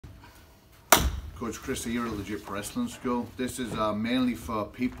Coach Chris here at Legit Pro Wrestling School. This is mainly for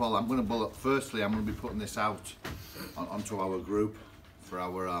people. I'm going to firstly, I'm going to be putting this out onto our group for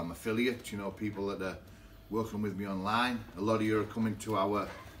our affiliates, you know, people that are working with me online. A lot of you are coming to our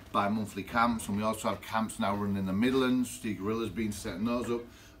bi-monthly camps, and we also have camps now running in the Midlands. Steve Gorilla's been setting those up,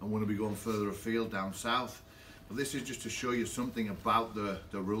 and we're going to be going further afield down south. But this is just to show you something about the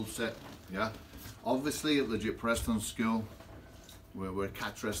rule set. Yeah, obviously at Legit Pro Wrestling School, we're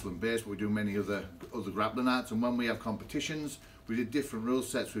catch wrestling based, but we do many other grappling arts. And when we have competitions, we did different rule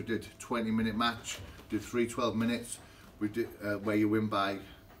sets. We did 20-minute match, did 3 12 minutes. We did where you win by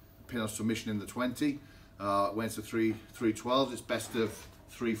pin or submission in the 20. Went to 3 12s. It's best of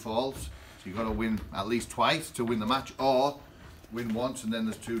 3 falls. So you've got to win at least twice to win the match, or win once and then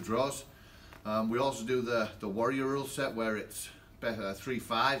there's 2 draws. We also do the warrior rule set where it's 3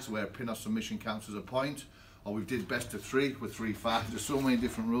 5s, where pin or submission counts as a point. Or we did best of 3 with 3 5s. There's so many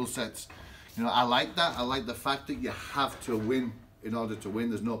different rule sets. You know, I like that. I like the fact that you have to win in order to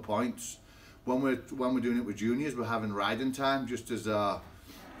win. There's no points. When we're doing it with juniors, we're having riding time, just as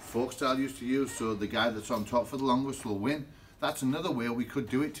folk style used to use. So the guy that's on top for the longest will win. That's another way we could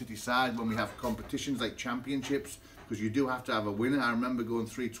do it, to decide when we have competitions like championships, because you do have to have a winner. I remember going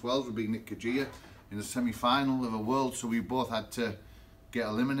 3 12s with Big Nick Kajia in the semi-final of a world, so we both had to get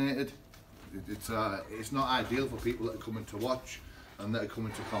eliminated. It's not ideal for people that are coming to watch and that are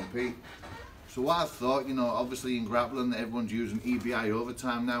coming to compete. So what I thought, you know, obviously in grappling everyone's using EBI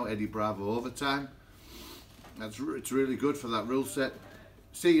overtime now, Eddie Bravo overtime. It's really good for that rule set.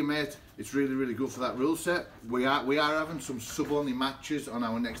 See you, mate. It's really good for that rule set. We are having some sub-only matches on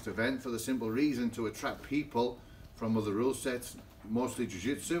our next event for the simple reason to attract people from other rule sets, mostly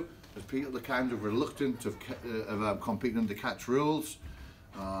jiu-jitsu, as people are kind of reluctant of competing under catch rules.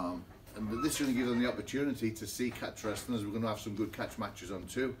 And this is going to give them the opportunity to see catch wrestlers. We're going to have some good catch matches on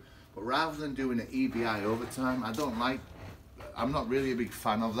too. But rather than doing an EBI overtime, I'm not really a big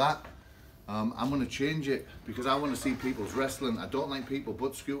fan of that. I'm going to change it because I want to see people's wrestling. I don't like people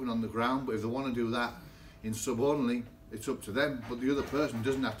butt scooting on the ground, but if they want to do that in sub only, it's up to them. But the other person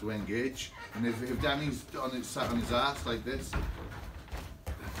doesn't have to engage. And if Danny's sat on his ass like this,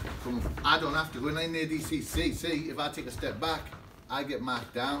 I don't have to go in near DCC. See, if I take a step back, I get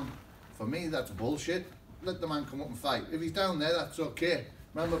marked down. For me, that's bullshit. Let the man come up and fight. If he's down there, that's okay.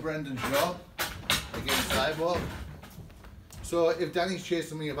 Remember Brendan Shaw against Cyborg? So if Danny's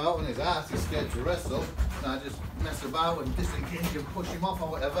chasing me about on his ass, he's scared to wrestle, and I just mess about and disengage and push him off or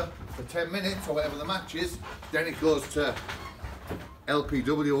whatever for 10 minutes or whatever the match is, then it goes to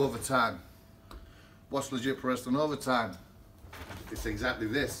LPW overtime. What's Legit Pro Wrestling overtime? It's exactly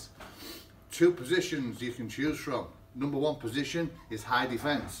this. 2 positions you can choose from. Number 1 position is high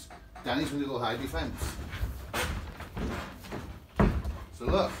defense. Danny's going to go high defense. So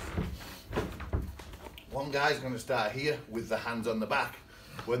look, one guy's going to start here with the hands on the back.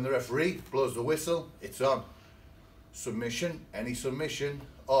 When the referee blows the whistle, it's on. Submission, any submission,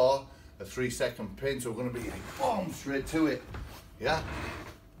 or a 3-second pin. So we're going to be boom, straight to it. Yeah,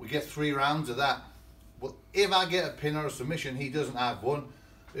 we get 3 rounds of that. Well, if I get a pin or a submission, he doesn't have one.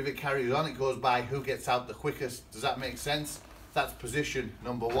 If it carries on, it goes by who gets out the quickest. Does that make sense? That's position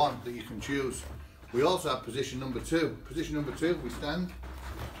number 1 that you can choose. We also have position number 2. Position number 2, we stand.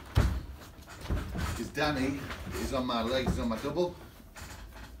 Is Danny is on my legs, he's on my double.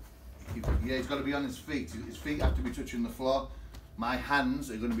 Yeah, he's got to be on his feet. His feet have to be touching the floor. My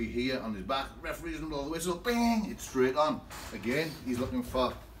hands are going to be here on his back. Referee's going to blow the whistle. Bang! It's straight on. Again, he's looking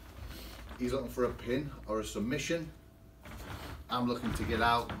for a pin or a submission. I'm looking to get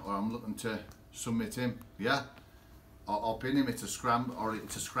out, or I'm looking to submit him. Yeah. Or pin him. It's a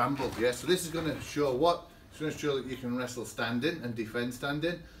scramble, yeah. So this is going to show what? It's going to show that you can wrestle standing and defend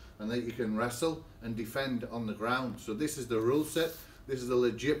standing, and that you can wrestle and defend on the ground. So this is the rule set. This is the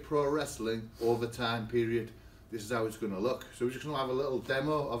Legit Pro Wrestling overtime period. This is how it's going to look. So we're just going to have a little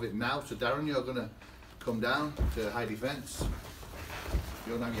demo of it now. So Darren, you're going to come down to high defense.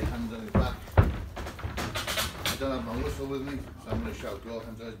 You're going to have your hands on his back. I don't have my whistle with me, so I'm going to shout go,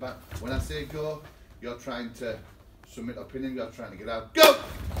 hands on his back. When I say go, you're trying to submit or pin him, you're trying to get out. Go!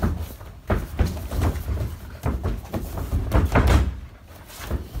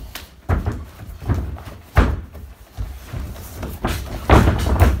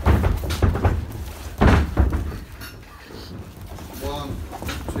 One,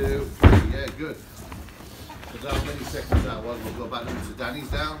 2, 3, yeah, good. Because how many seconds that was, we'll go back to Danny's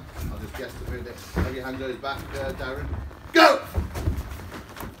down. I'll just guess the bit. Have your hand on his back, Darren. Go!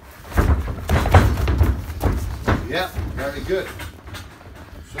 Yeah, very good.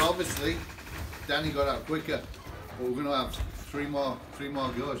 So obviously, Danny got out quicker, but we're going to have Three more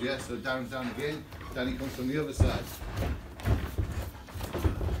goes, yeah. So Darren's down again. Danny comes from the other side.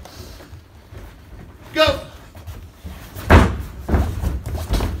 Go!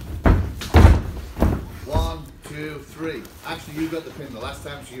 1, 2, 3. Actually, you got the pin the last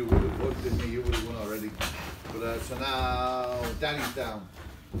time, so you would have won, didn't you? You would have won already. But so now Danny's down.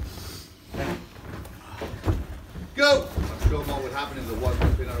 Go! I'm sure what would happen if there wasn't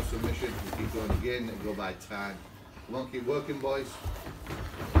a pin or a submission. You keep going again and go by time. Come on, keep working, boys.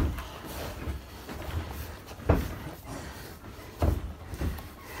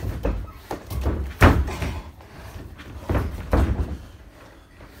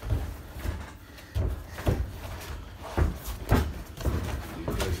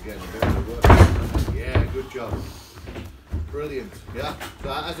 Yeah, good job. Brilliant. Yeah.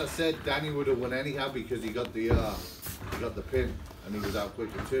 So as I said, Danny would have won anyhow because he got the pin and he was out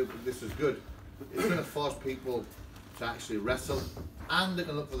quicker too. But this is good. It's going to force people to actually wrestle, and they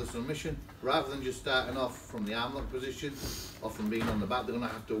can look for the submission rather than just starting off from the arm lock position or from being on the back. They're going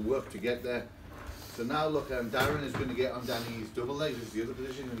to have to work to get there. So now look, Darren is going to get on Danny's double legs. This is the other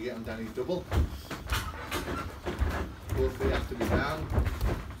position. Going to get on Danny's double. Both feet have to be down.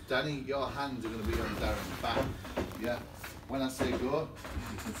 Danny, your hands are going to be on Darren's back. Yeah. When I say go,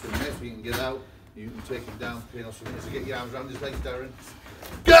 you can submit. You can get out. You can take him down, pin or submit. So get your arms around his legs, Darren.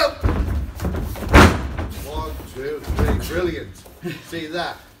 Go! 1, 2, 3. Brilliant. See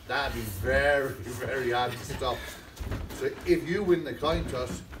that? That'd be very, very hard to stop. So if you win the coin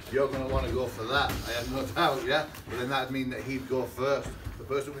toss, you're going to want to go for that. I have no doubt, yeah? But then that'd mean that he'd go first. The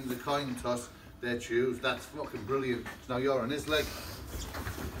person who wins the coin toss, they choose. That's fucking brilliant. So now you're on his leg.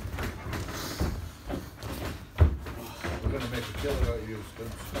 We're going to make a killer out of you,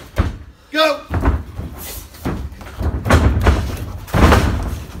 Spence. Go!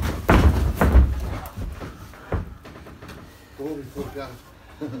 Holy fuck out.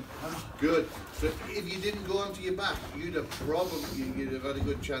 Good. So if you didn't go onto your back, you'd have had a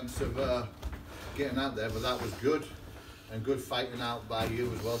good chance of getting out there, but that was good. And good fighting out by you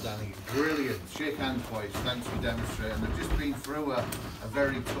as well, Danny. Brilliant. Shake hands, boys. Thanks for demonstrating. They've just been through a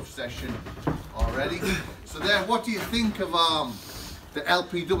very tough session already. So there, what do you think of the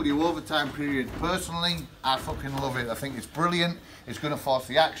LPW overtime period? Personally, I fucking love it. I think it's brilliant. It's going to force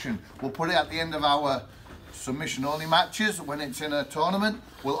the action. We'll put it at the end of our submission only matches when it's in a tournament.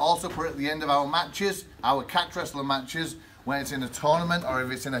 We'll also put it at the end of our matches, our catch wrestler matches, when it's in a tournament or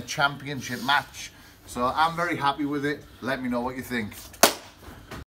if it's in a championship match. So I'm very happy with it. Let me know what you think.